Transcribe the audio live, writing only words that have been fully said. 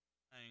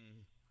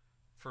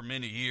for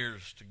many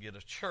years to get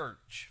a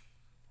church.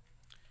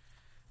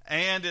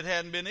 And it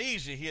hadn't been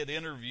easy. He had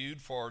interviewed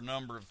for a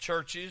number of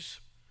churches,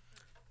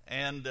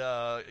 and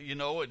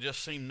it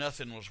just seemed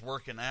nothing was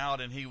working out,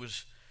 and he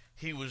was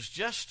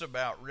just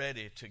about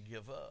ready to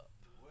give up.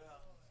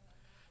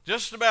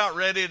 Just about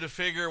ready to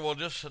figure, well,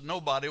 just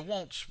nobody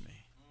wants me.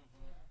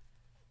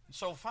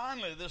 So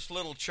finally this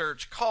little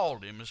church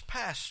called him as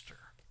pastor.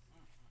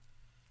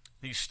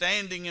 He's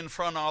standing in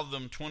front of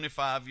them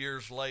 25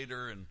 years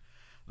later, and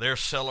they're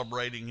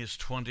celebrating his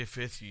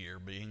 25th year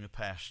being a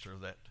pastor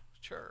of that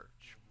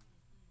church.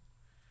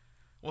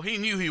 Well, he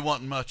knew he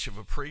wasn't much of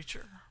a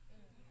preacher.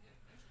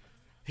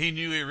 He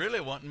knew he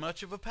really wasn't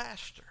much of a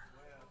pastor.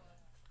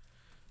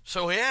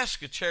 So he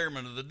asked the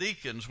chairman of the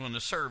deacons when the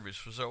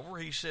service was over,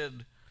 he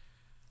said,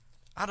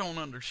 I don't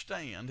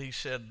understand. He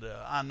said,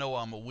 I know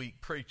I'm a weak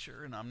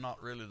preacher and I'm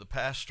not really the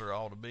pastor I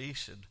ought to be. He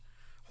said,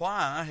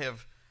 why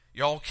have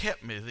y'all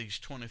kept me these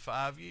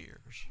 25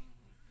 years?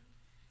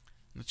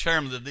 And the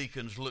chairman of the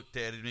deacons looked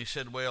at him and he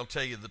said, well, I'll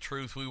tell you the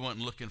truth, we weren't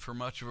looking for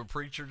much of a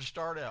preacher to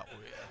start out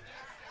with.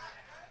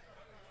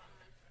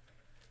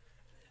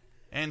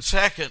 And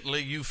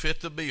secondly, you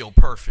fit the bill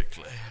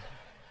perfectly.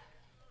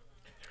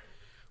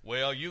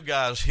 Well, you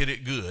guys hit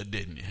it good,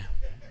 didn't you?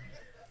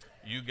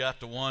 You got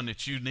the one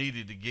that you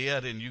needed to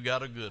get, and you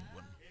got a good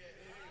one.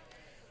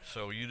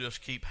 So you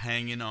just keep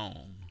hanging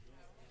on,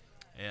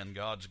 and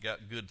God's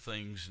got good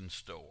things in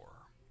store.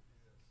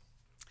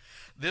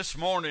 This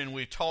morning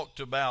we talked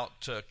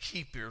about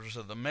keepers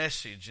of the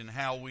message and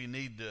how we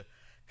need to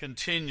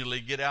continually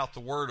get out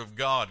the Word of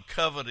God,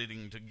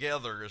 covenanting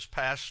together as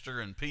pastor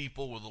and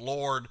people with the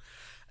Lord.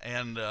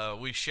 And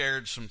we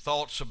shared some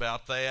thoughts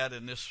about that.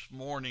 And this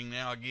morning,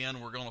 now again,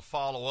 we're going to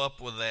follow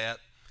up with that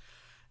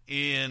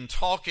in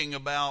talking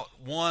about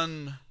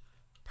one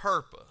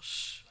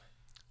purpose.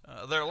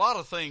 There are a lot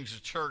of things the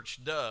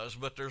church does,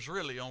 but there's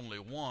really only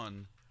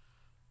one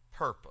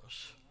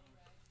purpose.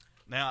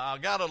 Now, I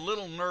got a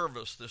little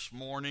nervous this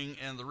morning,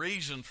 and the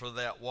reason for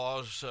that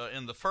was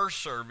in the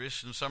first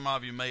service, and some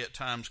of you may at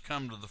times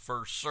come to the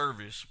first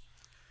service,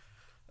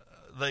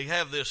 they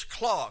have this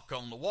clock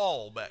on the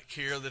wall back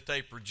here that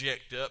they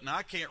project up. Now,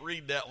 I can't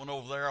read that one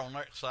over there on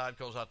that side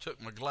because I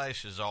took my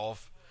glasses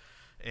off,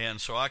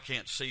 and so I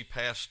can't see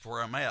past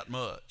where I'm at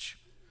much.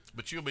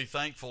 But you'll be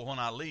thankful when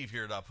I leave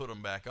here that I put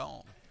them back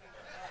on.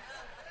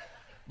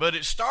 But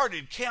it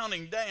started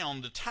counting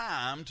down the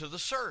time to the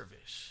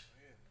service.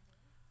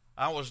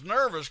 I was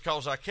nervous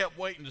because I kept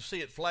waiting to see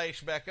it flash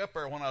back up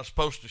there when I was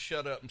supposed to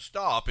shut up and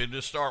stop. It'd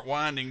just start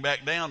winding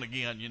back down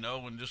again,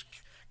 and just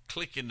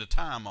clicking the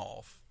time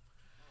off.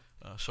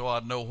 So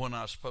I'd know when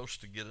I was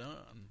supposed to get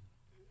on.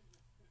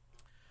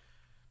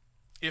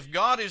 If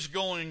God is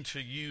going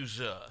to use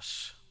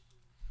us,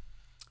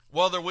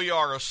 whether we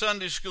are a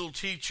Sunday school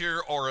teacher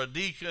or a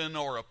deacon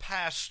or a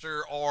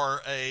pastor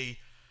or a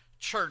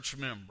church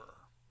member,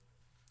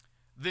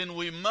 then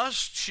we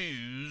must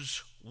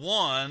choose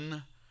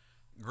one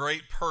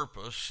great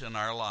purpose in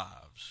our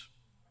lives.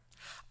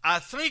 I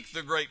think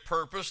the great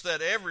purpose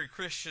that every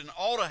Christian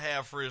ought to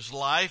have for his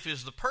life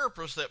is the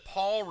purpose that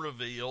Paul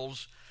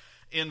reveals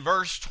in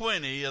verse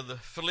 20 of the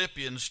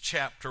Philippians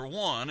chapter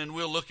 1, and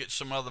we'll look at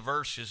some other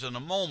verses in a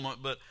moment,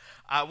 but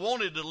I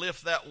wanted to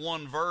lift that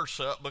one verse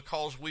up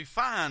because we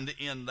find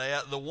in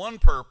that the one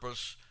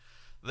purpose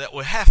that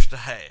we have to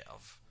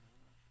have.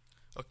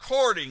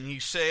 According, he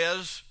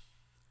says,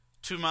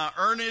 to my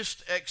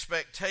earnest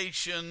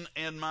expectation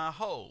and my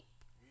hope,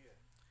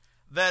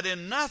 that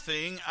in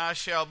nothing I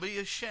shall be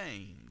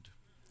ashamed.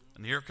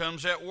 And here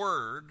comes that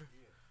word,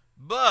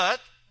 but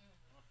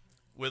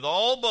with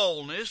all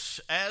boldness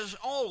as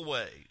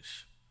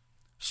always.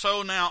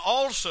 So now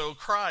also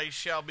Christ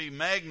shall be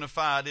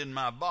magnified in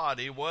my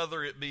body,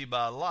 whether it be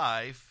by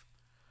life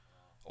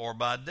or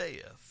by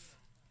death.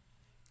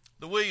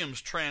 The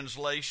Williams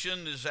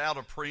translation is out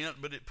of print,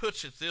 but it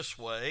puts it this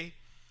way: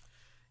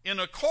 in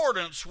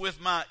accordance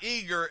with my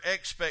eager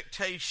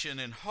expectation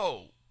and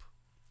hope,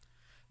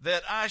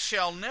 that I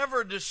shall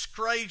never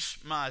disgrace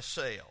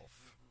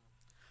myself,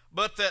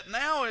 but that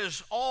now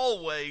as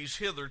always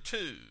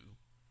hitherto,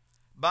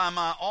 by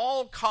my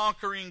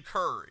all-conquering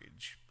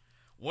courage,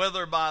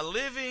 whether by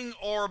living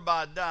or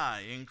by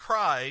dying,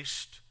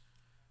 Christ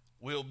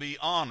will be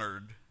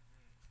honored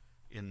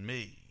in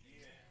me.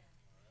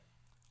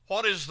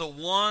 What is the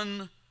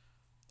one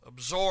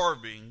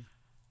absorbing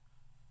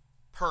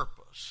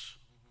purpose?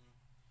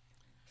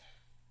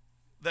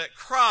 That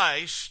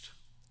Christ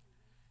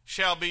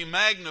shall be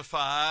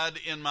magnified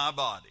in my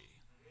body.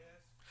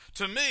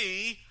 To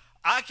me,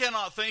 I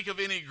cannot think of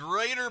any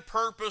greater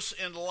purpose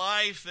in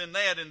life than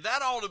that, and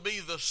that ought to be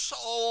the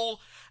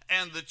sole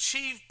and the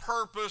chief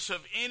purpose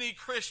of any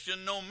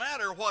Christian, no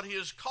matter what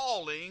his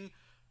calling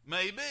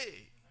may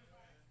be.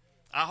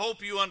 I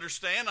hope you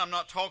understand, I'm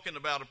not talking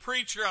about a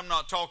preacher, I'm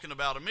not talking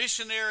about a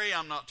missionary,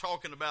 I'm not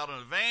talking about an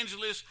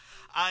evangelist,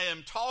 I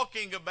am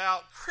talking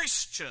about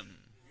Christian.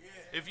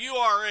 If you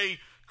are a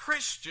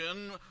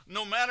Christian,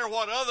 no matter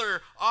what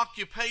other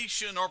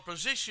occupation or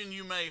position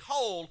you may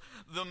hold,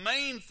 the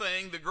main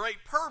thing, the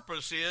great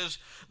purpose is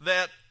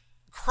that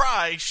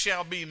Christ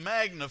shall be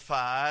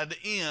magnified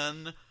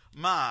in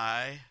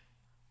my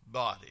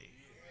body.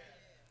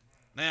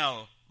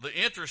 Now, the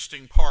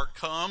interesting part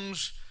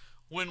comes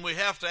when we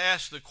have to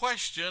ask the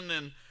question,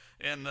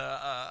 and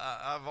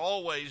I've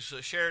always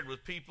shared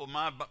with people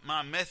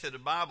my method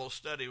of Bible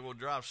study will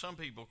drive some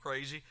people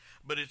crazy,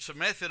 but it's a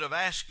method of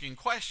asking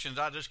questions.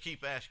 I just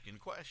keep asking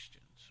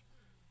questions.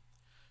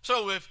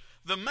 So if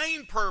the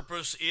main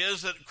purpose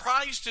is that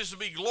Christ is to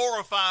be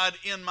glorified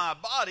in my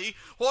body,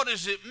 what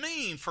does it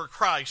mean for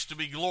Christ to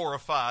be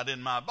glorified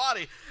in my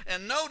body?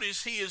 And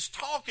notice he is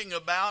talking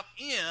about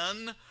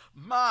in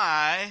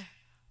my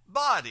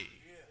body.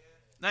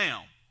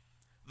 Now,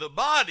 the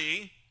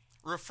body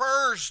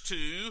refers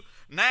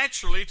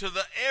naturally to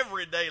the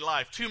everyday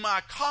life, to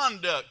my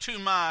conduct, to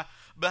my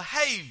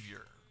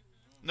behavior.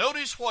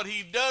 Notice what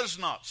he does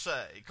not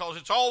say, because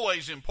it's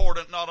always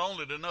important not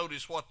only to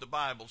notice what the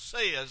Bible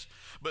says,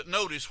 but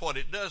notice what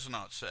it does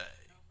not say.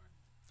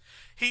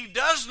 He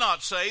does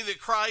not say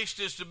that Christ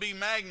is to be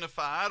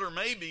magnified or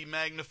may be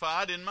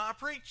magnified in my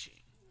preaching.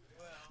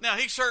 Now,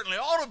 he certainly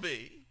ought to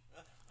be,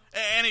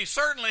 and he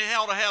certainly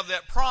ought to have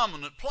that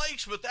prominent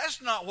place, but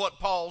that's not what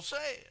Paul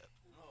said.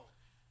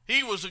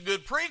 He was a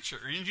good preacher,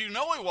 and you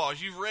know he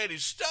was. You've read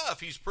his stuff.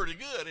 He's pretty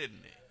good,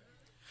 isn't he?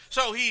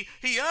 So he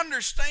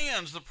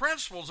understands the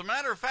principles. As a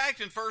matter of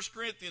fact, in 1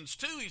 Corinthians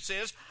 2, he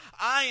says,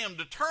 I am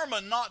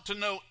determined not to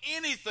know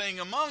anything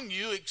among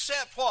you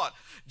except what?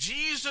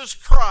 Jesus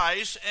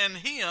Christ and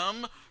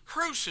him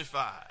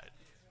crucified.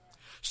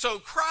 So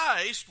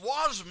Christ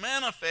was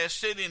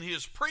manifested in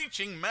his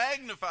preaching,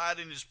 magnified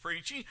in his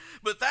preaching,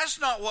 but that's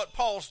not what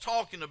Paul's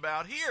talking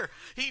about here.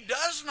 He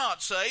does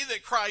not say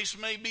that Christ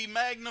may be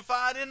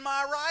magnified in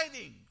my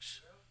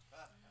writings.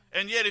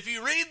 And yet if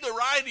you read the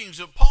writings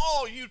of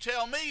Paul, you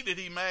tell me, did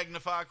he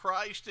magnify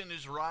Christ in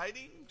his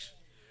writings?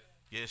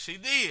 Yes, he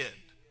did.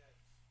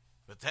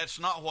 But that's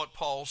not what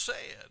Paul said.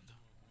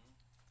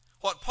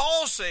 What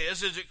Paul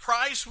says is that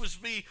Christ was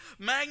to be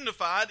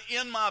magnified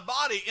in my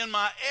body, in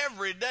my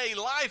everyday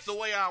life, the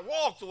way I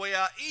walk, the way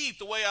I eat,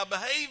 the way I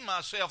behave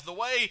myself, the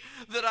way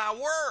that I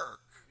work.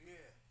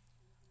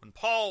 When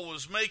Paul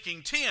was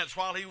making tents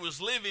while he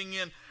was living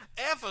in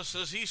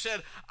Ephesus, he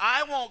said,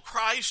 I want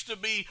Christ to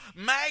be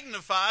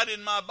magnified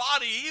in my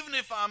body, even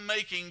if I'm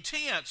making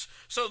tents.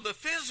 So the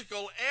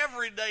physical,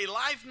 everyday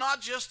life,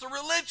 not just the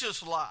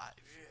religious life.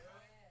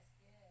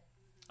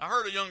 I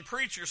heard a young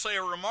preacher say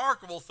a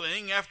remarkable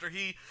thing after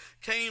he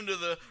came to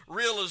the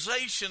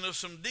realization of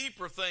some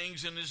deeper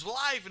things in his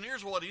life, and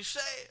here's what he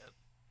said.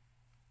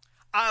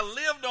 I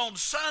lived on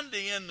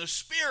Sunday in the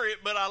spirit,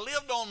 but I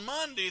lived on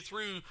Monday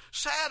through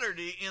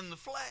Saturday in the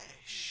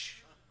flesh.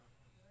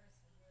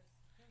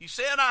 He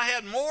said I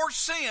had more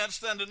sense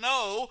than to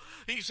know.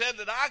 He said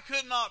that I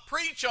could not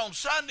preach on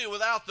Sunday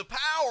without the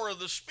power of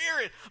the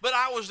Spirit, but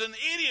I was an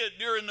idiot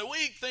during the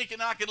week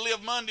thinking I could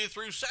live Monday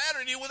through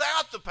Saturday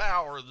without the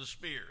power of the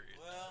Spirit.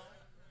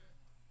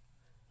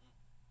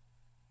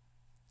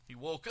 He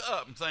woke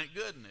up and thank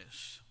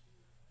goodness.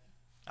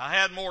 I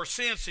had more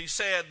sense, he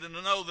said, than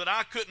to know that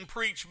I couldn't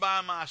preach by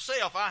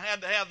myself. I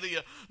had to have the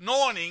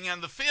anointing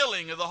and the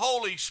filling of the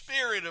Holy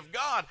Spirit of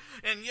God.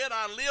 And yet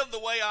I lived the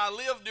way I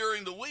lived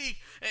during the week,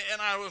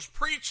 and I was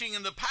preaching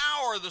in the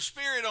power of the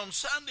Spirit on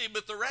Sunday,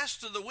 but the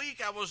rest of the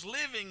week I was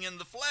living in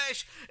the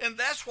flesh, and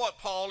that's what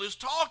Paul is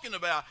talking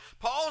about.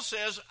 Paul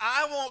says,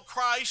 I want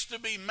Christ to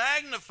be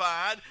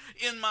magnified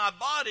in my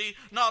body,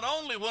 not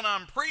only when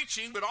I'm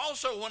preaching, but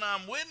also when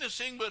I'm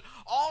witnessing, but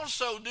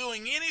also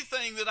doing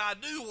anything that I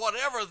do,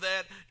 whatever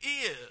that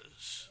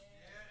is.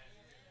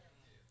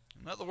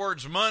 In other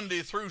words,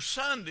 Monday through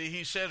Sunday,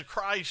 he said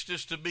Christ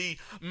is to be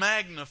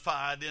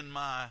magnified in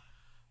my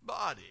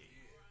body.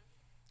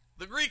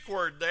 The Greek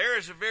word there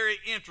is a very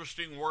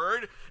interesting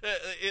word.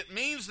 It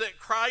means that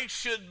Christ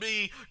should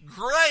be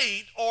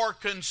great or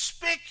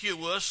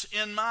conspicuous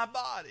in my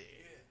body.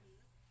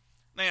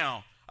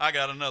 Now, I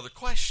got another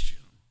question.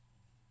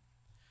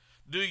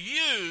 Do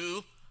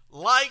you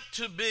like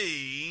to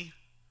be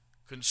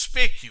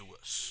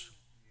conspicuous?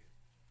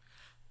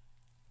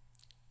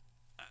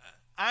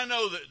 I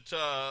know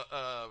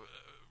that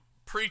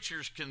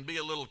preachers can be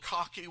a little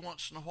cocky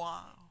once in a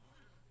while.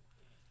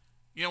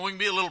 You know, we can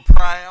be a little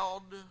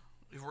proud.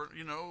 If we're,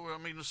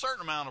 a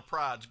certain amount of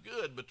pride's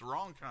good, but the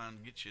wrong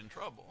kind gets you in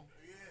trouble.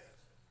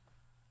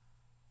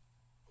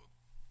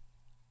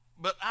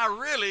 But I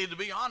really, to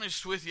be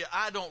honest with you,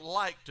 I don't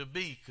like to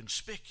be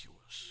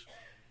conspicuous.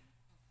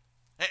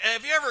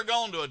 Have you ever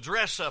gone to a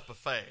dress-up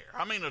affair?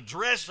 I mean, a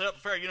dress-up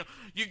affair,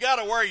 you got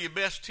to wear your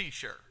best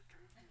T-shirt.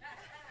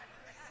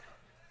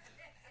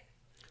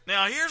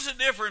 Now, here's the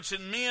difference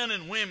in men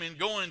and women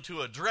going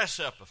to a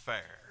dress-up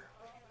affair.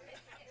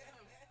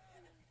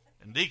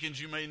 And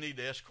deacons, you may need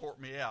to escort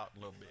me out a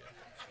little bit.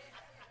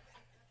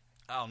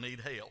 I'll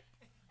need help.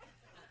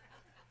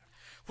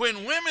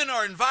 When women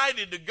are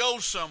invited to go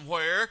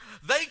somewhere,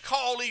 they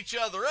call each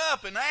other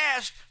up and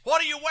ask,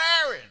 what are you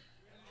wearing?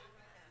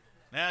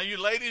 Now,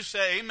 you ladies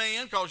say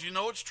amen because you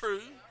know it's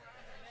true.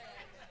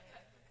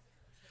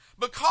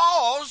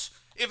 Because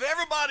If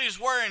everybody's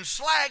wearing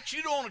slacks,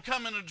 you don't want to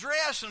come in a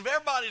dress. And if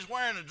everybody's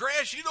wearing a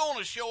dress, you don't want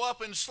to show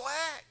up in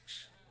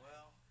slacks.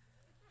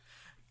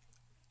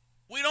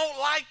 We don't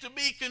like to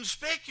be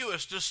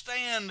conspicuous, to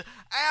stand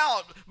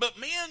out. But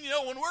men,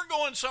 when we're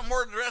going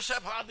somewhere to dress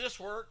up, how this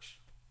works.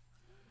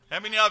 How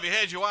many of you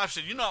had your wife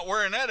said, "You're not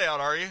wearing that out,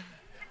 are you?"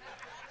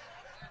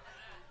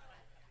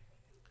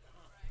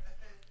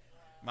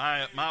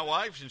 My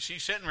wife, and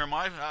she's sitting there.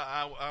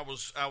 I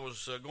was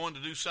going to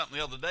do something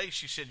the other day.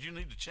 She said, "You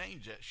need to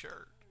change that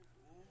shirt."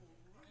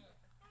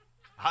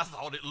 I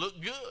thought it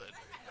looked good.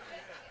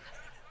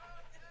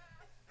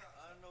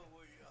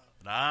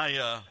 And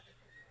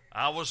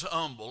I was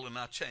humble and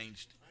I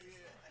changed it.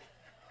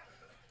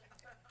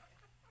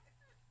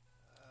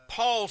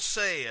 Paul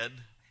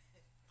said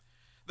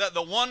that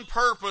the one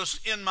purpose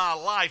in my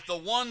life, the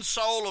one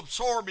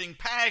soul-absorbing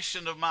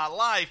passion of my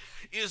life,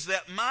 is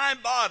that my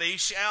body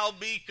shall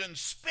be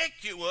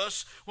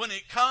conspicuous when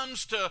it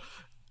comes to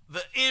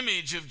the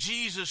image of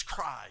Jesus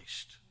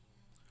Christ.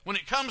 When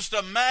it comes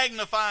to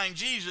magnifying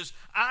Jesus,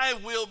 I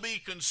will be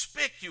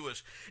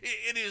conspicuous.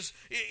 It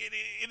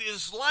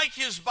is like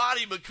his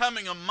body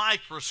becoming a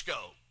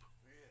microscope.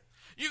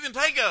 You can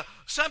take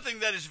something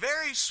that is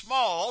very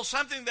small,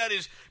 something that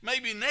is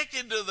maybe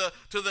naked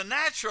to the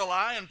natural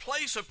eye, and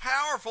place a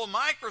powerful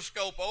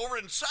microscope over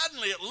it, and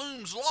suddenly it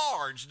looms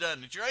large,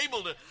 doesn't it? You're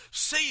able to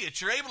see it.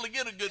 You're able to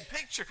get a good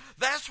picture.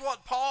 That's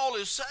what Paul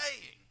is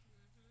saying.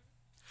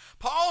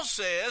 Paul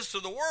says to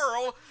the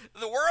world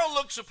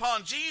looks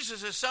upon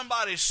Jesus as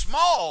somebody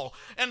small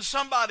and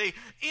somebody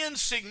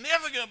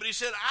insignificant, but he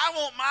said, I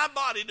want my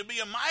body to be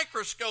a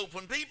microscope.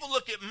 When people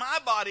look at my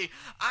body,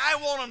 I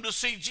want them to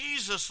see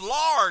Jesus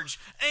large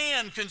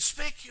and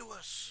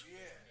conspicuous.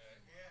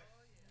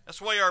 That's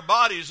the way our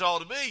bodies ought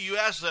to be. You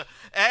ask the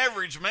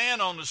average man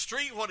on the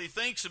street what he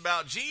thinks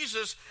about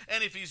Jesus,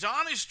 and if he's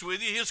honest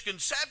with you, his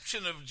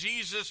conception of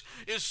Jesus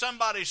is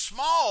somebody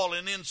small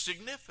and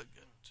insignificant.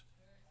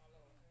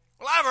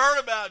 Well, I've heard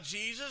about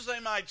Jesus,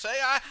 they might say.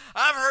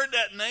 I've heard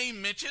that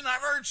name mentioned.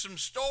 I've heard some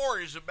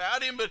stories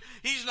about him, but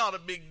he's not a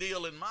big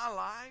deal in my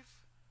life.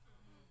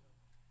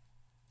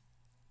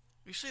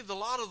 You see, a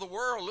lot of the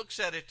world looks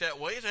at it that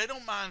way. They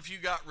don't mind if you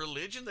got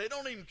religion. They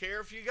don't even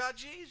care if you got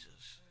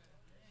Jesus.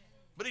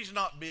 But he's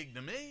not big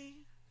to me.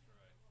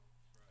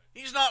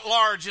 He's not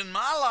large in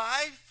my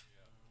life.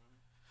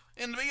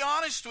 And to be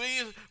honest with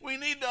you, we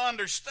need to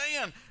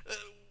understand,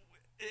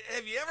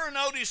 have you ever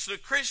noticed a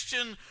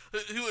Christian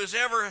who has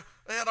ever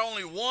had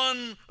only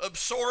one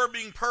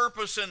absorbing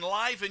purpose in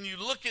life, and you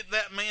look at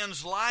that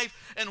man's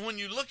life, and when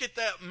you look at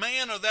that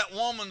man or that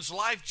woman's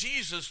life,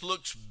 Jesus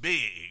looks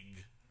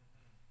big.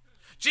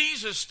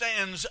 Jesus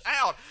stands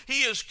out.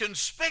 He is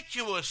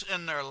conspicuous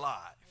in their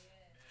life.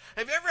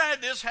 Have you ever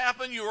had this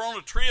happen? You were on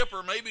a trip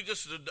or maybe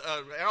just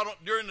out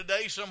during the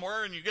day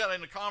somewhere, and you got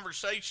in a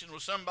conversation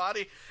with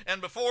somebody,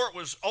 and before it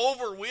was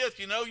over with,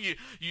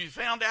 you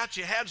found out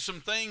you had some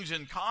things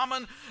in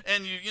common,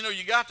 and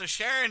you got to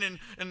sharing,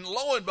 and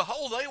lo and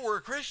behold, they were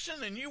a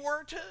Christian and you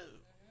were too.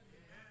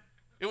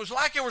 It was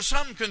like there was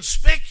something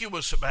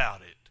conspicuous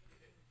about it.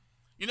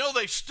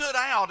 They stood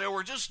out. They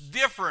were just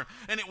different,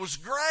 and it was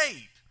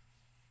great.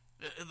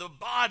 The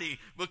body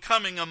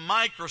becoming a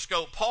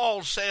microscope.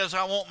 Paul says,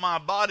 I want my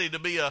body to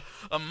be a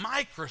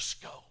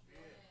microscope.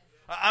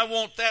 I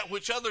want that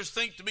which others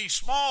think to be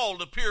small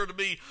to appear to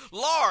be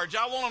large.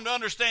 I want them to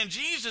understand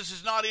Jesus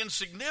is not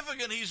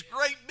insignificant. He's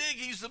great big.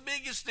 He's the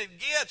biggest it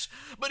gets.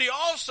 But he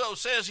also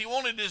says he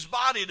wanted his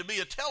body to be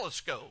a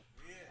telescope.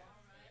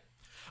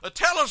 A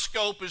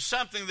telescope is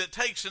something that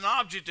takes an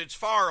object that's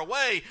far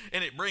away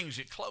and it brings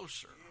it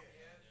closer.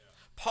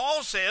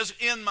 Paul says,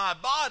 in my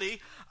body,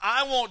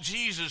 I want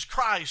Jesus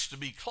Christ to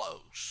be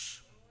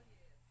close.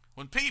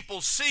 When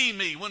people see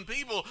me, when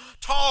people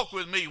talk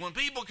with me, when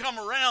people come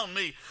around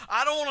me,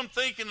 I don't want them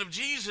thinking of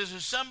Jesus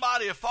as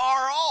somebody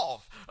afar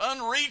off,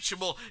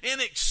 unreachable,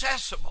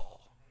 inaccessible.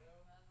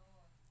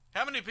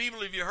 How many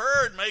people have you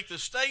heard make the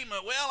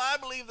statement, well, I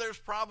believe there's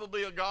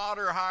probably a God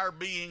or a higher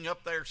being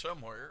up there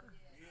somewhere?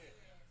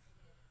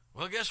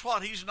 Well, guess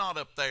what? He's not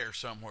up there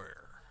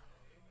somewhere.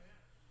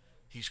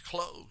 He's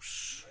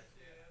close.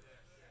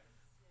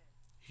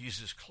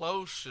 He's as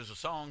close as the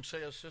song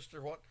says,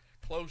 sister, what?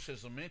 Close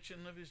as a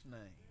mention of his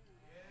name.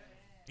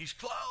 He's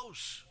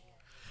close.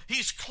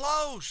 He's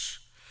close.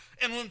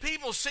 And when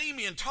people see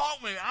me and talk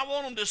to me, I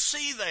want them to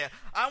see that.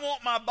 I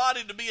want my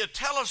body to be a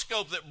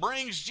telescope that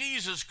brings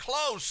Jesus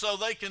close so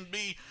they can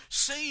be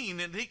seen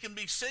and he can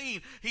be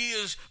seen. He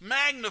is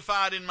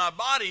magnified in my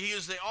body. He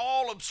is the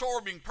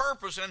all-absorbing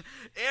purpose, and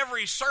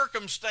every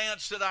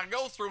circumstance that I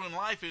go through in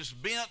life is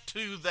bent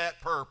to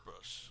that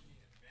purpose.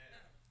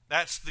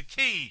 That's the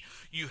key.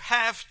 You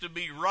have to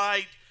be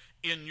right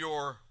in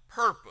your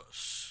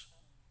purpose.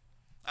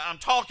 I'm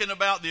talking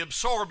about the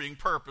absorbing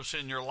purpose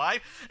in your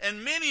life.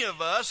 And many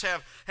of us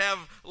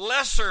have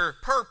lesser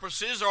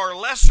purposes or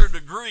lesser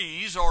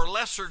degrees or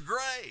lesser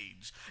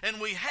grades.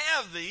 And we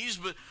have these,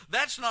 but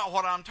that's not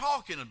what I'm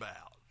talking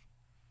about.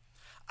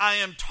 I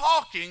am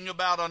talking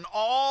about an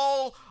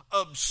all-absorbing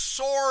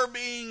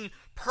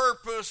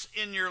purpose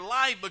in your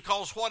life,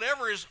 because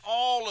whatever is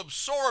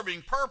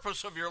all-absorbing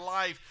purpose of your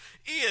life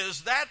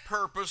is, that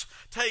purpose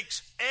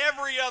takes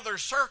every other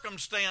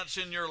circumstance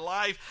in your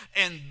life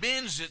and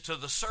bends it to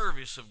the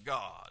service of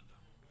God.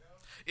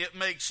 It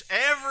makes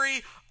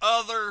every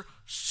other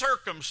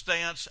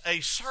circumstance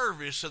a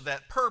service of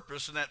that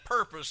purpose, and that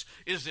purpose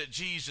is that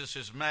Jesus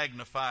is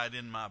magnified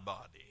in my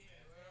body.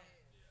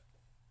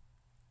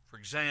 For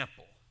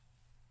example,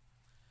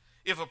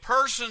 if a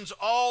person's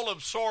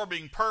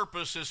all-absorbing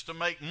purpose is to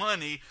make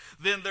money,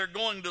 then they're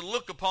going to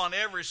look upon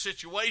every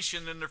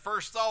situation, and their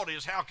first thought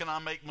is, how can I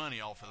make money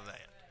off of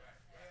that?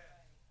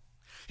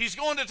 He's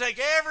going to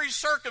take every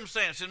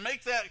circumstance and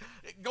make that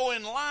go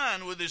in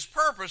line with his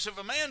purpose. If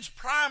a man's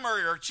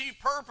primary or chief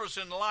purpose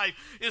in life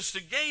is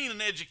to gain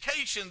an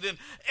education, then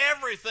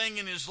everything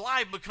in his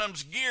life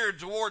becomes geared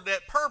toward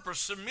that purpose,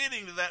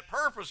 submitting to that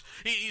purpose.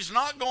 He's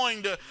not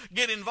going to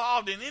get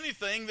involved in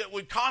anything that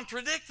would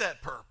contradict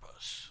that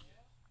purpose.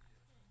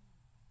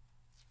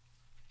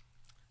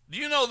 Do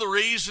you know the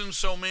reason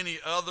so many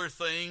other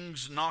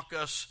things knock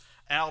us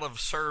out of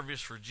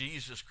service for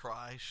Jesus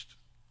Christ?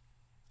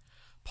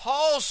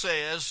 Paul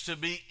says to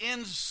be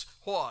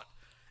instant,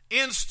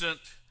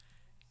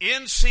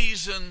 in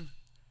season,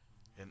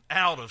 and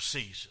out of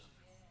season.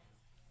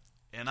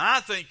 And I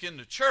think in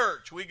the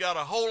church we got a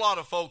whole lot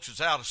of folks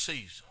that's out of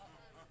season.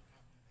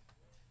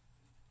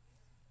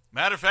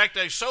 Matter of fact,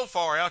 they're so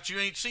far out you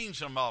ain't seen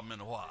some of them in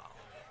a while.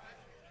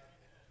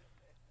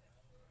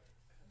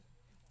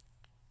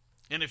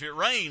 And if it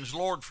rains,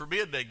 Lord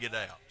forbid they get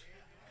out.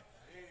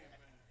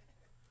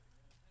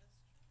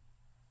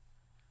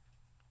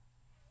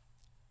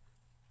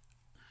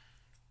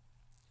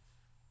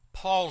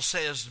 Paul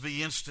says to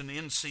be instant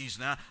in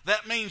season. Now,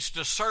 that means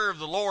to serve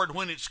the Lord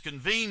when it's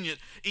convenient,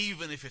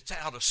 even if it's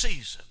out of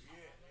season.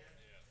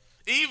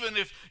 Even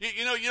if,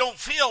 you don't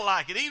feel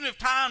like it. Even if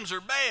times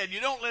are bad,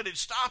 you don't let it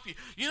stop you.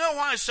 You know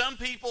why some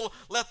people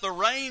let the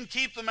rain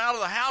keep them out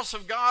of the house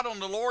of God on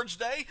the Lord's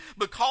day?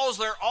 Because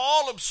their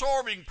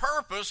all-absorbing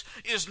purpose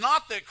is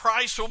not that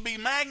Christ will be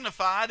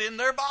magnified in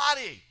their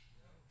body.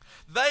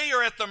 They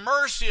are at the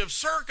mercy of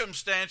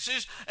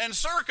circumstances, and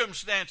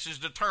circumstances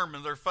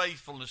determine their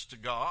faithfulness to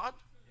God.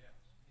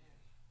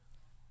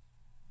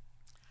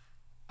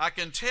 I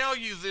can tell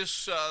you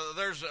this,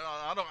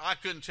 I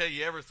couldn't tell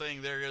you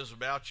everything there is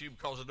about you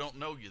because I don't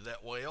know you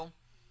that well.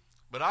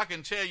 But I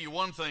can tell you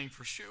one thing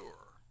for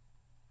sure.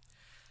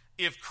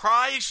 If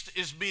Christ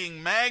is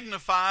being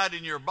magnified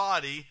in your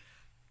body,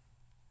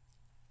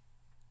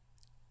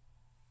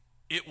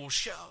 it will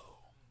show.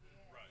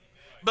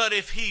 But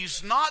if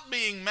he's not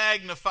being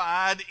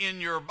magnified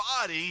in your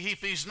body,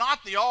 if he's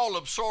not the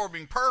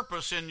all-absorbing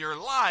purpose in your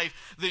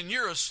life, then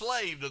you're a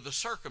slave to the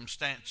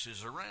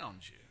circumstances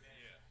around you.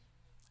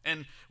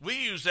 And we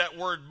use that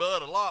word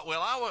but a lot.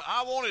 Well,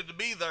 I wanted to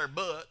be there,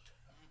 but.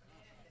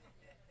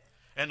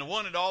 And the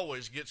one that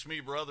always gets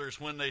me, brother,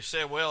 is when they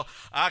say, well,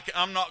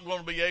 I'm not going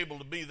to be able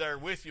to be there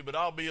with you, but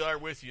I'll be there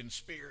with you in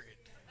spirit.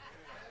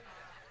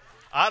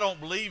 I don't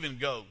believe in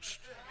ghosts.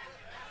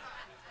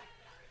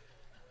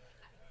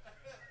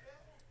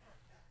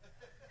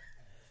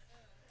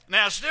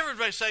 Now, it's different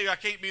if they say I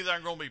can't be there,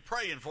 I'm going to be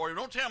praying for you.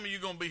 Don't tell me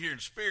you're going to be here in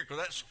spirit,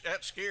 because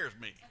that scares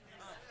me.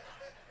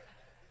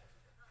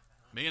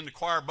 Me and the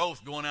choir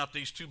both going out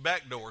these two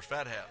back doors if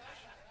that happens.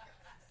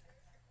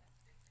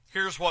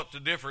 Here's what the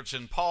difference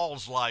in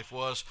Paul's life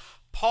was.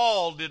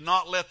 Paul did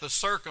not let the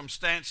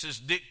circumstances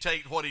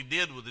dictate what he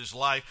did with his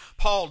life.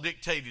 Paul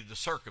dictated the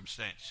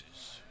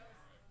circumstances.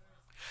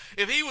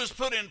 If he was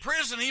put in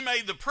prison, he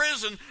made the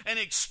prison an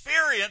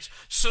experience.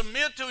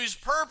 Submit to his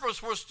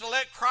purpose was to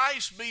let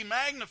Christ be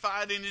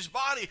magnified in his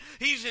body.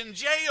 He's in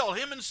jail.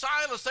 Him and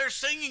Silas, they're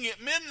singing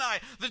at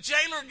midnight. The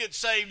jailer gets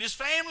saved. His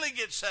family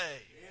gets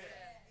saved.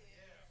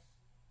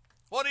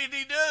 What did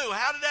he do?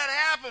 How did that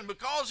happen?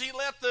 Because he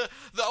let the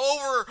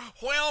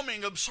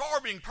overwhelming,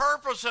 absorbing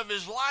purpose of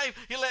his life,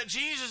 he let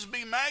Jesus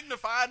be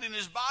magnified in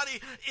his body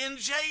in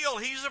jail.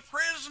 He's a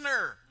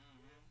prisoner.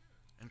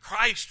 And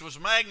Christ was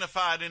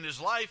magnified in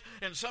his life,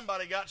 and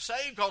somebody got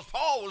saved because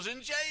Paul was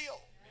in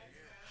jail.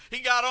 He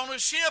got on a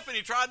ship and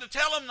he tried to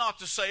tell him not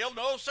to sail.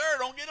 No, sir,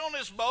 don't get on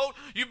this boat.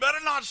 You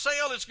better not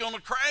sail. It's going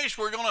to crash.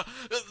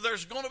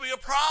 There's going to be a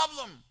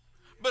problem.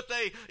 But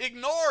they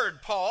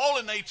ignored Paul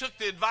and they took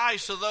the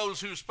advice of those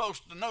who were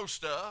supposed to know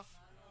stuff.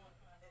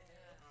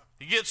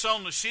 He gets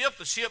on the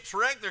ship's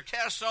wrecked, they're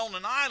cast on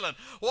an island.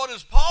 What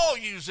does Paul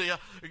use the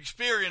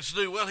experience to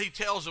do? Well, he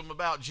tells them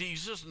about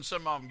Jesus, and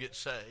some of them get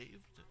saved.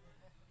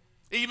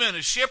 Even in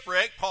a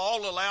shipwreck,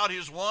 Paul allowed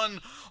his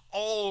one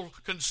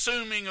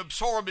all-consuming,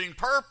 absorbing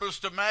purpose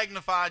to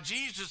magnify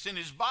Jesus in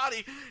his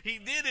body. He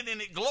did it,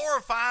 and it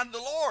glorified the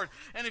Lord.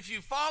 And if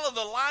you follow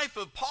the life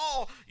of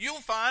Paul,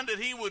 you'll find that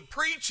he would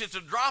preach at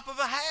the drop of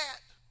a hat.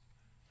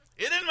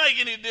 It didn't make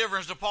any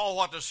difference to Paul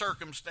what the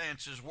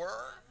circumstances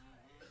were.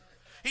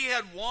 He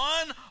had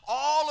one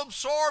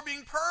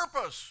all-absorbing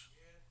purpose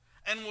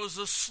and was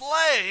a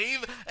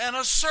slave and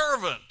a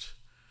servant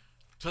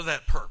to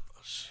that purpose.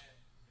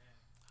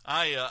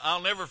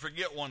 I'll never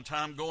forget one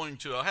time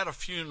I had a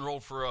funeral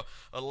for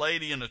a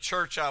lady in a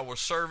church I was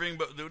serving,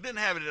 but we didn't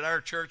have it at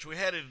our church. We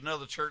had it at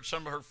another church.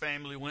 Some of her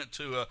family went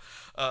to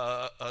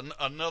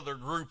another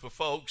group of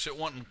folks. It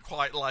wasn't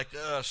quite like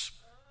us.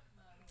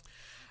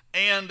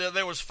 And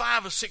there was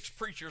 5 or 6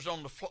 preachers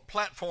on the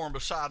platform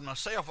beside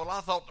myself. Well, I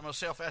thought to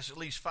myself, that's at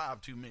least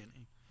 5 too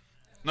many.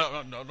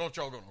 No, don't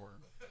y'all go nowhere.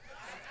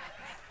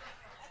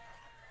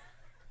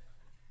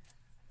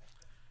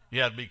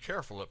 You had to be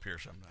careful up here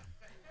sometime.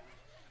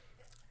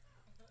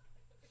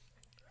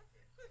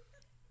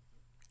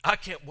 I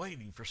kept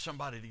waiting for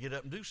somebody to get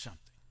up and do something.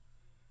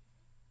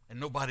 And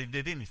nobody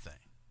did anything.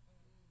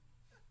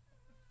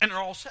 And they're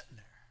all sitting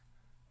there.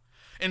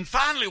 And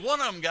finally,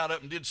 one of them got up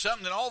and did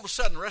something, and all of a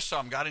sudden, the rest of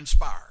them got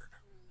inspired.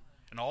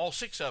 And all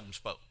 6 of them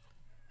spoke.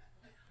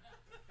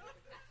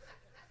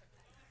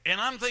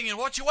 And I'm thinking,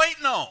 what you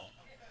waiting on?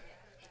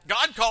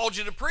 God called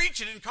you to preach.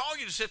 He didn't call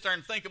you to sit there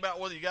and think about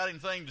whether you got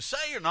anything to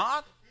say or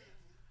not.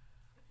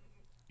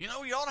 You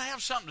know, you ought to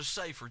have something to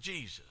say for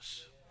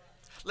Jesus.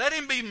 Let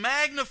him be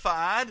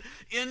magnified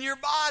in your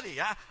body.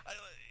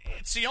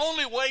 It's the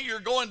only way you're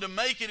going to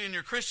make it in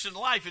your Christian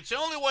life. It's the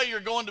only way you're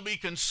going to be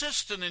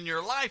consistent in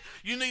your life.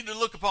 You need to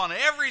look upon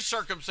every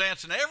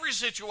circumstance and every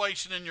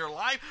situation in your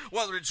life,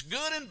 whether it's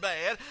good and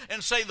bad,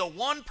 and say the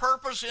one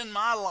purpose in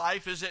my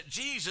life is that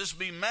Jesus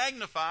be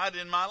magnified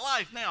in my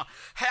life. Now,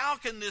 how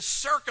can this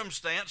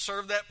circumstance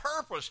serve that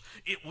purpose?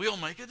 It will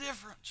make a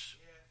difference.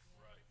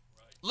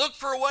 Look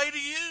for a way to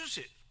use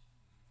it.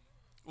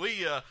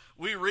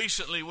 We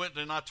recently went,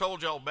 and I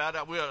told y'all about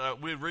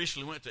it. We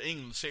recently went to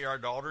England to see our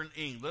daughter in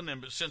England,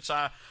 and since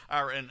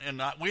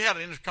we had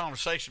an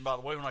conversation, by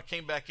the way, when I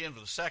came back in for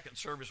the second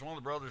service. One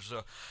of the brothers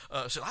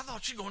said, "I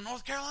thought you'd go to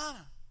North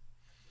Carolina."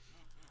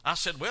 I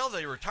said, "Well,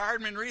 they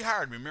retired me and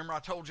rehired me. Remember, I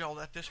told y'all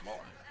that this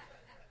morning,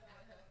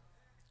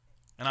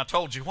 and I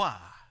told you why.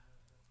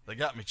 They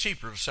got me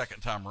cheaper the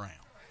second time around."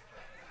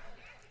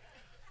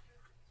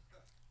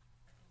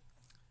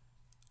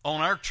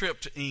 On our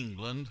trip to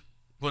England,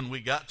 when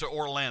we got to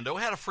Orlando,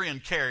 we had a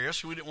friend carry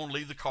us. We didn't want to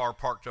leave the car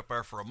parked up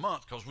there for a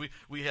month because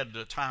we had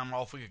the time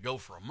off. We could go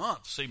for a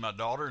month to see my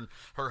daughter and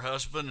her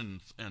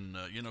husband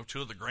and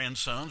 2 of the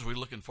grandsons we were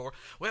looking for.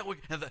 Well,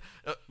 the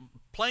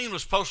plane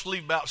was supposed to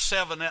leave about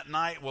 7 that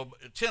night. Well,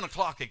 at 10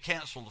 o'clock, they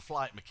canceled the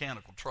flight,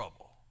 mechanical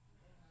trouble.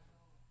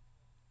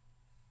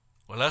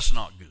 Well, that's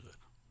not good.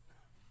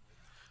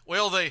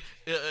 Well,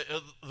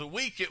 the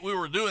week that we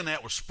were doing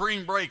that was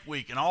spring break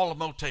week, and all the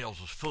motels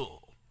was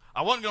full.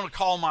 I wasn't going to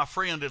call my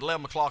friend at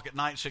 11 o'clock at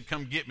night and say,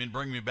 "Come get me and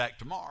bring me back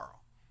tomorrow."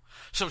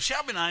 So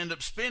Shelby and I ended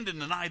up spending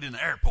the night in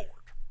the airport.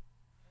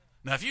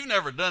 Now, if you've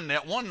never done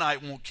that, one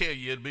night won't kill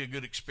you. It'd be a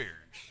good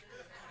experience.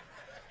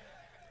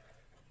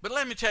 But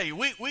let me tell you,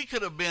 we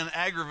could have been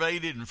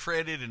aggravated and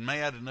fretted and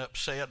mad and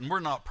upset, and we're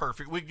not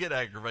perfect. We get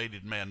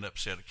aggravated and mad and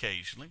upset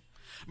occasionally.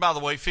 By the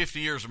way, 50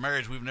 years of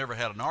marriage, we've never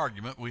had an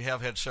argument. We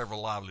have had several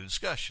lively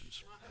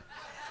discussions.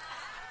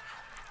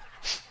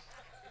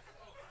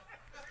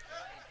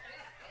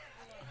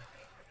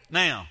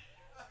 Now,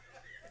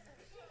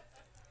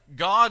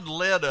 God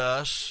led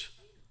us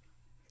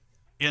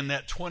in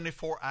that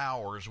 24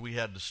 hours we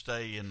had to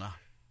stay in the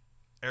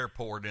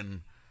airport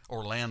in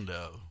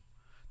Orlando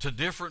to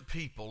different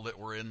people that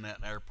were in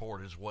that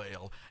airport as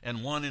well.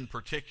 And one in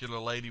particular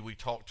lady we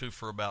talked to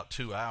for about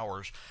 2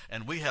 hours,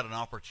 and we had an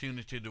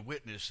opportunity to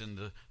witness and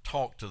to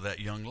talk to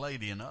that young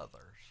lady and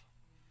others.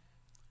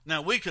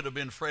 Now, we could have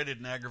been fretted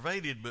and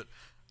aggravated, but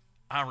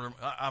I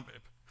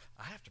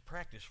have to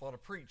practice what I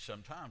preach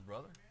sometimes,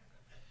 brother.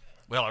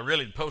 Well, I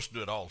really supposed to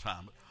do it all the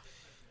time.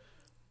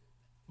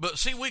 But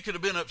see, we could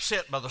have been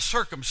upset by the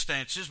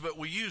circumstances, but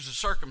we use the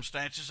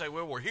circumstances and say,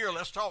 "Well, we're here,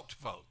 let's talk to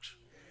folks."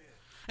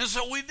 And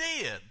so we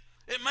did.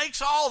 It makes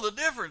all the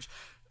difference.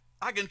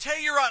 I can tell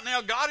you right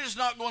now, God is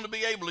not going to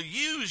be able to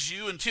use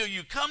you until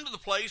you come to the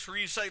place where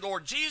you say,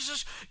 "Lord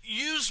Jesus,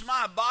 use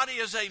my body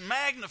as a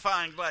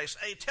magnifying glass,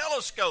 a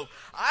telescope.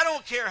 I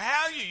don't care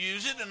how you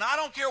use it, and I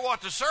don't care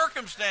what the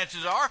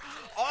circumstances are.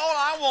 All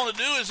I want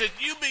to do is that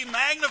you be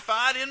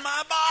magnified in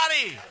my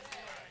body."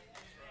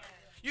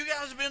 You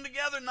guys have been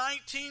together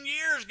 19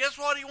 years. Guess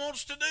what he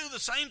wants to do? The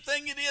same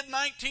thing he did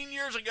 19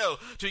 years ago.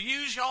 To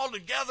use y'all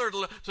together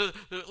to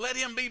let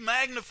him be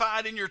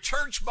magnified in your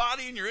church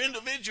body, in your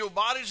individual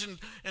bodies,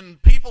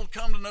 and people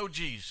come to know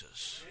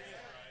Jesus.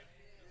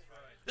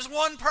 There's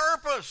one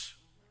purpose.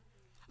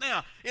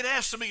 Now, it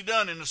has to be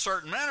done in a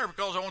certain manner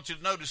because I want you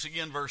to notice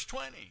again verse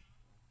 20.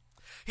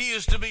 He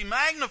is to be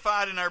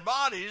magnified in our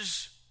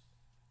bodies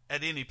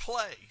at any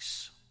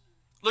place.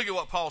 Look at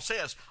what Paul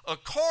says.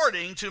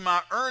 "According to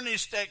my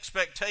earnest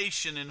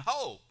expectation and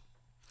hope,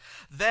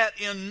 that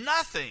in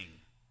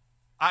nothing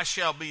I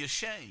shall be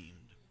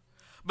ashamed,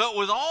 but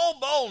with all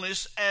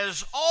boldness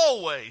as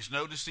always,"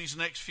 notice these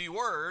next few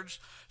words,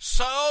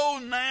 "so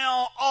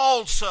now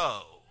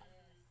also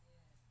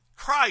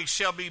Christ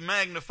shall be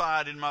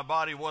magnified in my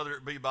body, whether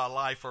it be by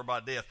life or by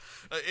death."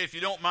 If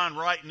you don't mind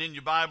writing in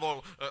your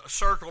Bible,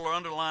 circle or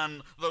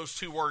underline those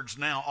 2 words,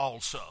 "now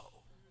also."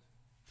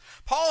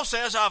 Paul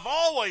says, I've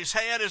always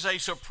had as a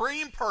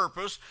supreme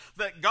purpose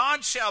that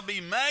God shall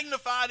be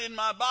magnified in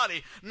my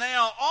body.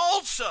 Now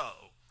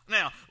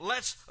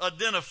let's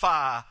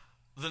identify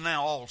the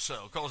now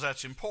also, because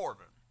that's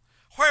important.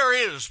 Where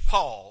is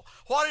Paul?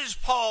 What is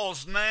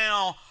Paul's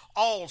now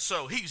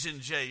also? He's in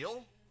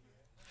jail.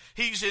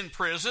 He's in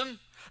prison.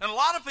 And a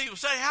lot of people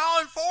say,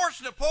 how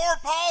unfortunate, poor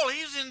Paul,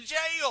 he's in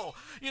jail.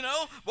 You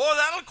know, boy,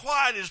 that'll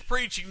quiet his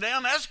preaching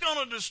down. That's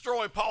going to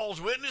destroy Paul's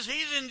witness.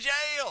 He's in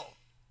jail.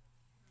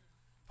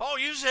 Paul,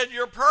 you said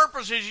your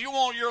purpose is you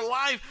want your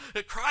life,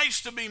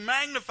 Christ to be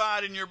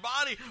magnified in your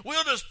body.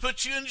 We'll just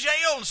put you in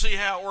jail and see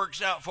how it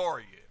works out for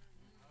you.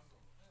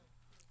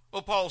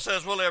 Well, Paul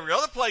says, well, every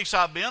other place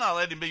I've been, I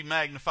let him be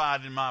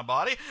magnified in my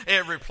body.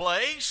 Every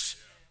place,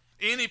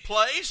 any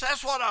place,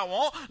 that's what I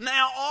want.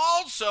 Now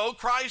also,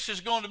 Christ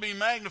is going to be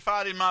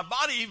magnified in my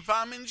body even if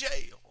I'm in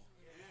jail.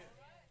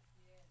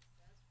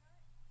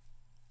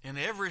 In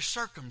every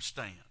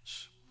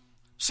circumstance.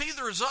 See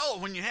the result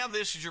when you have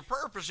this as your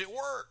purpose, it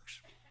works.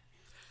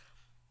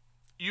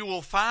 You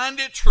will find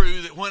it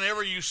true that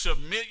whenever you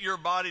submit your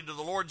body to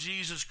the Lord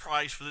Jesus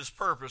Christ for this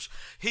purpose,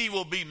 he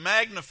will be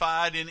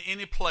magnified in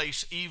any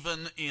place,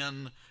 even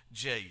in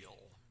jail.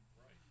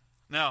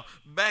 Now,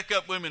 back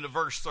up with me to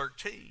verse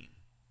 13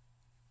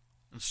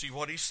 and see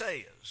what he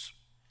says.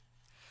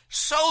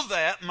 So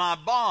that my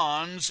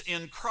bonds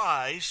in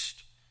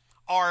Christ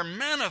are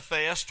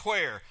manifest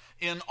where?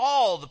 In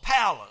all the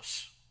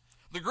palace.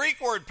 The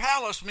Greek word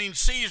palace means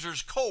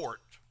Caesar's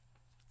court.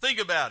 Think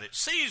about it,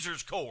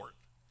 Caesar's court.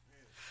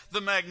 The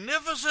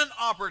magnificent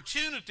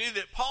opportunity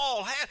that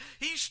Paul had.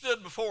 He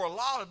stood before a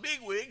lot of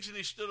bigwigs and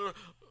he stood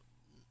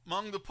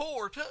among the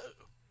poor too.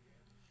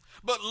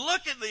 But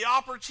look at the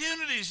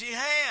opportunities he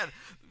had.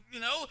 You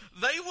know,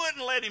 they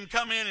wouldn't let him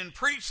come in and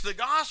preach the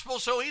gospel,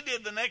 so he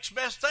did the next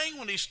best thing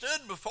when he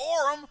stood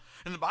before them.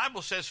 And the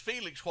Bible says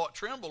Felix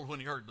trembled when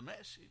he heard the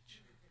message.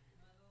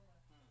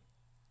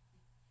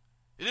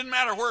 It didn't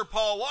matter where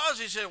Paul was.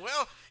 He said,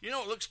 well, you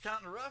know, it looks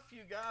kind of rough,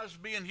 you guys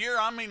being here.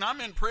 I mean,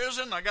 I'm in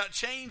prison. I got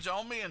chains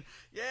on me, and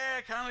yeah,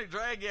 kind of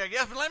draggy, I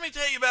guess. But let me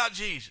tell you about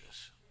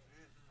Jesus.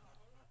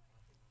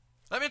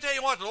 Let me tell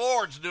you what the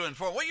Lord's doing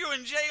for me. Well, you're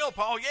in jail,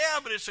 Paul. Yeah,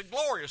 but it's a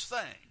glorious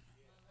thing.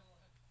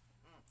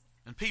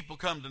 And people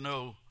come to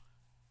know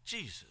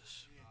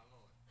Jesus.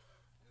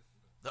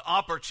 The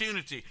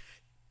opportunity.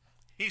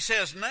 He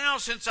says, now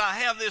since I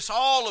have this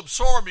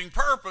all-absorbing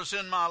purpose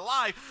in my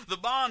life, the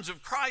bonds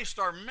of Christ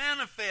are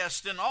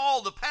manifest in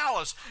all the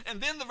palace.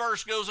 And then the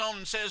verse goes on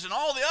and says, in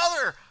all the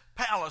other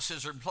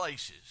palaces or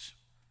places.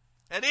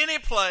 At any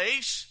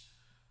place,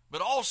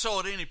 but also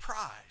at any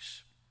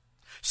price.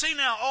 See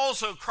now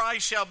also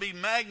Christ shall be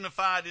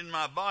magnified in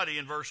my body,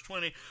 in verse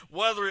 20,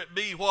 whether it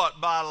be what?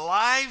 By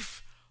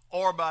life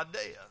or by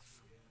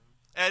death.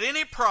 At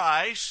any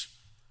price,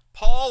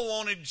 Paul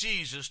wanted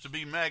Jesus to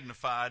be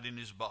magnified in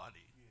his body.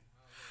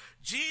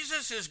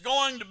 Jesus is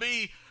going to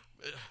be,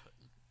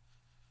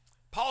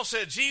 Paul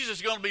said, Jesus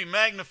is going to be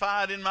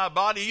magnified in my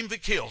body even if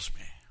it kills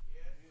me.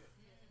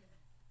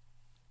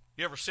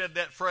 You ever said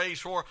that phrase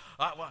for,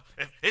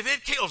 if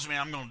it kills me,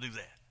 I'm going to do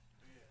that.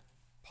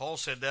 Paul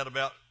said that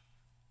about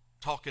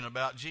talking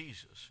about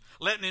Jesus.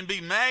 Letting him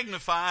be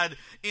magnified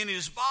in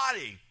his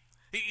body.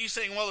 He's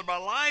saying whether by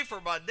life or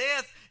by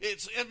death,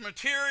 it's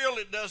immaterial,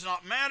 it does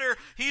not matter.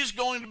 He's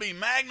going to be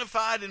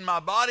magnified in my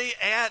body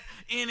at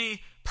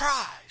any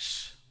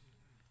price.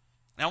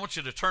 Now I want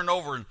you to turn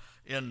over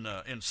in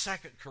 2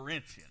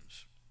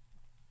 Corinthians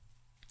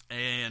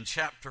and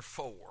chapter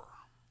 4.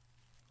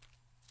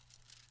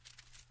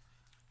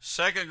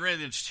 2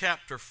 Corinthians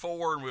chapter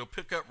 4, and we'll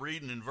pick up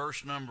reading in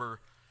verse number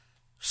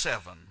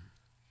 7.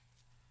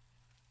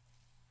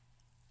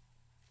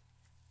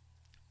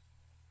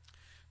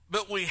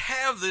 But we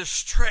have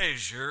this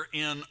treasure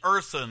in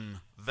earthen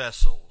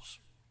vessels,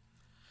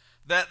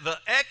 that the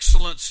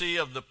excellency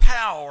of the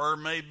power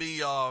may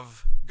be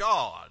of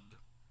God,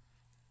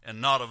 and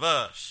not of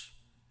us.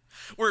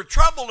 We're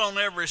troubled on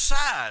every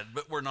side,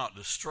 but we're not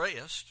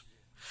distressed.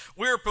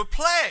 We're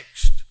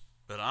perplexed,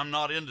 but I'm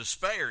not in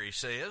despair, he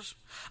says.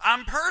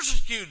 I'm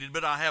persecuted,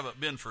 but I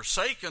haven't been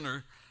forsaken,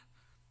 or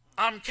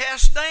I'm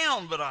cast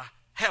down, but I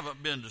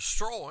haven't been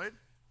destroyed.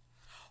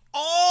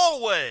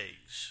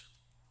 Always,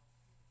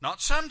 not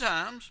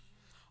sometimes,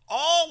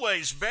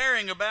 always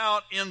bearing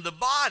about in the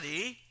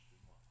body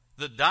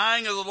the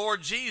dying of the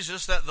Lord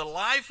Jesus, that the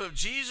life of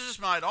Jesus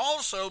might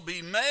also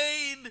be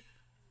made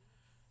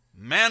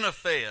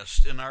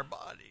manifest in our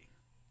body.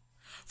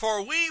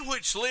 For we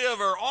which live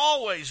are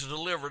always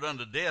delivered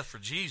unto death for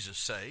Jesus'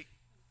 sake,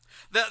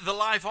 that the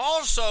life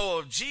also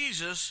of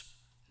Jesus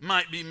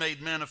might be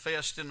made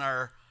manifest in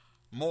our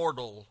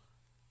mortal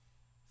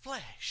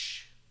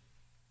flesh.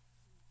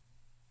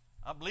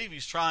 I believe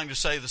he's trying to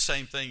say the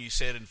same thing he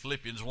said in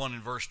Philippians 1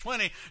 and verse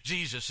 20.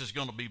 Jesus is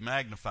going to be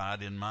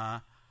magnified in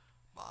my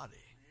body.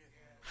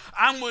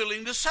 I'm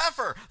willing to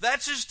suffer.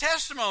 That's his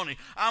testimony.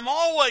 I'm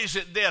always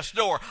at death's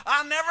door.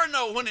 I never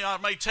know when I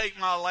may take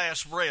my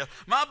last breath.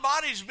 My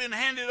body's been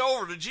handed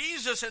over to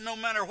Jesus, and no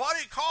matter what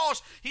it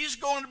costs, he's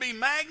going to be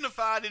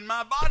magnified in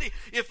my body.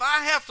 If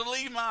I have to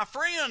leave my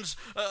friends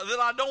that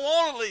I don't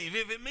want to leave,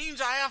 if it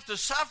means I have to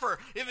suffer,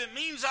 if it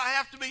means I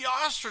have to be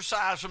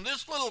ostracized from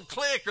this little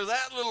clique or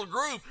that little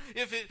group,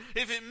 if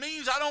it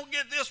means I don't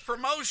get this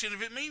promotion,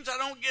 if it means I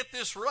don't get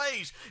this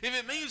raise, if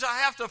it means I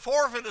have to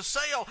forfeit a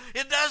sale,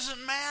 it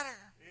doesn't matter.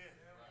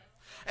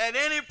 At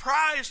any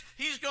price,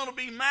 he's going to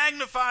be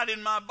magnified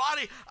in my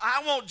body.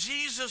 I want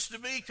Jesus to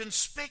be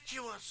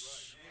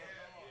conspicuous.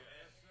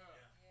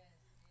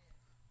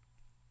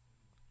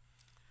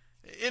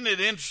 Isn't it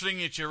interesting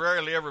that you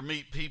rarely ever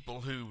meet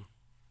people who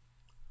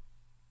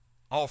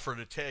offer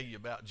to tell you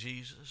about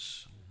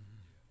Jesus?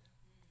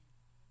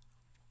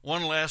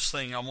 One last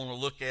thing I want to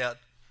look at,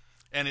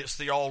 and it's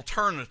the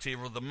alternative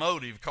or the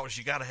motive, because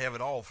you got to have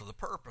it all for the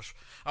purpose.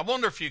 I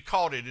wonder if you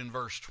caught it in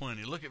verse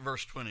 20. Look at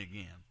verse 20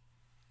 again.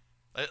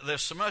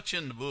 There's so much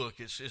in the book.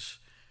 It's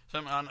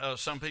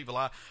some people.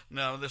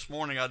 This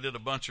morning I did a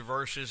bunch of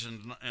verses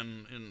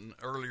and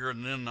earlier,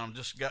 and then I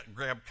just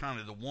grabbed kind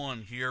of the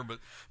one here. But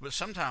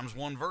sometimes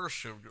one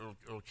verse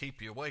will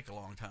keep you awake a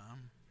long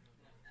time.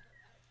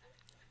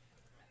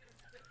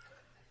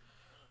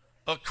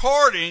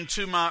 According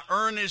to my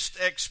earnest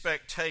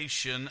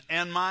expectation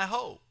and my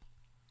hope,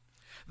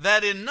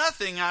 that in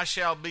nothing I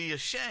shall be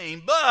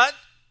ashamed, but,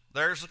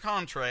 there's the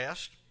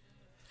contrast,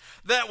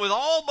 that with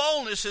all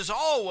boldness as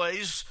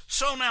always,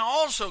 so now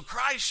also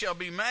Christ shall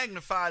be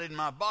magnified in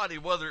my body,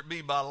 whether it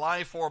be by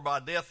life or by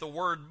death. The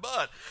word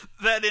but,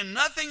 that in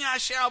nothing I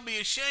shall be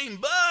ashamed,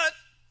 but,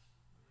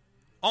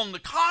 on the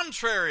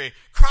contrary,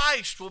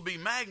 Christ will be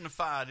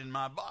magnified in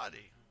my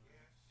body.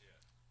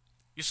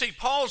 You see,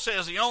 Paul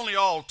says the only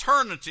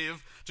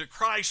alternative to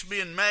Christ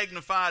being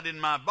magnified in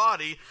my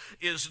body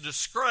is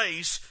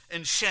disgrace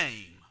and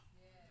shame.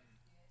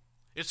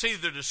 It's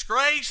either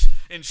disgrace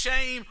and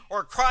shame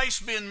or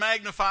Christ being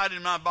magnified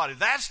in my body.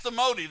 That's the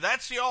motive.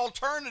 That's the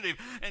alternative.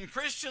 And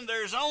Christian,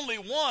 there's only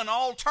one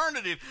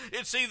alternative.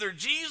 It's either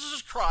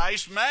Jesus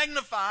Christ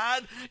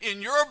magnified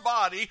in your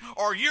body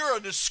or you're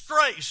a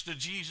disgrace to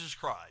Jesus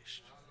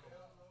Christ.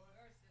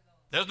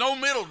 There's no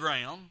middle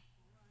ground.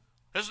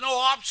 There's no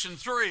option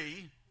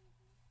 3.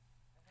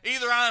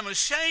 Either I am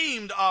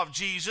ashamed of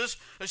Jesus,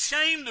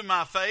 ashamed of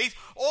my faith,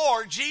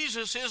 or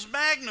Jesus is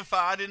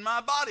magnified in my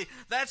body.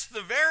 That's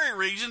the very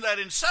reason that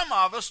in some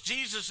of us,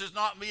 Jesus is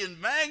not being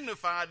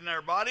magnified in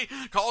our body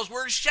because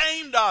we're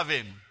ashamed of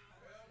him.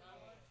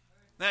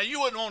 Now,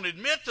 you wouldn't want to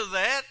admit to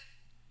that,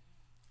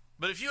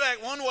 but if you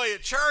act one way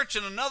at church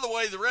and another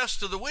way the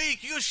rest of the week,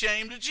 you're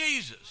ashamed of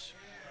Jesus.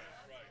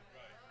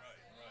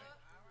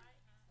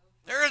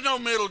 There is no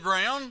middle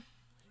ground.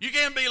 You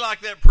can't be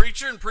like that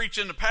preacher and preach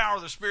in the power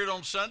of the Spirit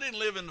on Sunday and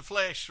live in the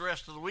flesh the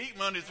rest of the week,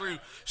 Monday through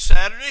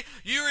Saturday.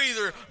 You're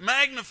either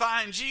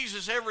magnifying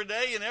Jesus every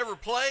day in every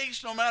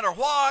place, no matter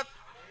what,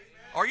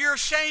 or you're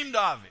ashamed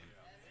of him.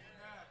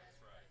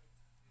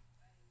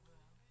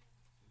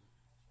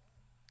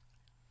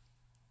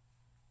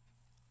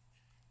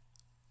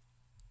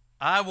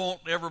 I want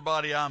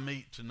everybody I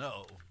meet to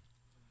know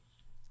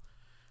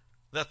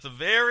that the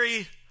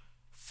very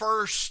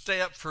first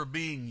step for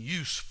being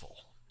useful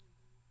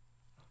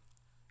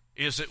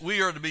is that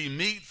we are to be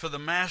meet for the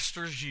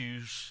Master's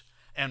use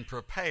and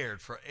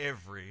prepared for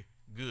every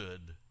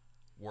good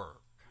work.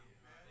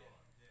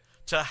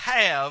 To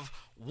have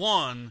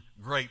one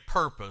great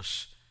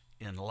purpose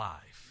in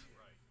life.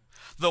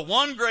 The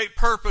one great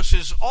purpose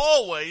is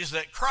always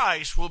that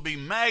Christ will be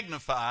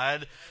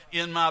magnified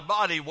in my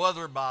body,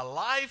 whether by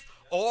life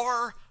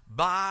or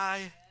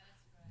by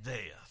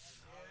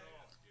death.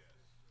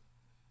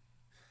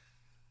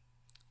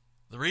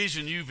 The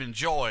reason you've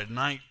enjoyed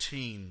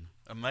 19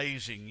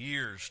 amazing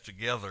years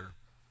together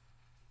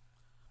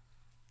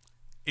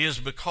is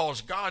because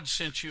God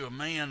sent you a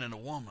man and a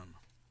woman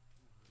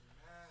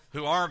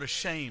who aren't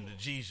ashamed of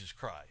Jesus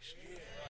Christ.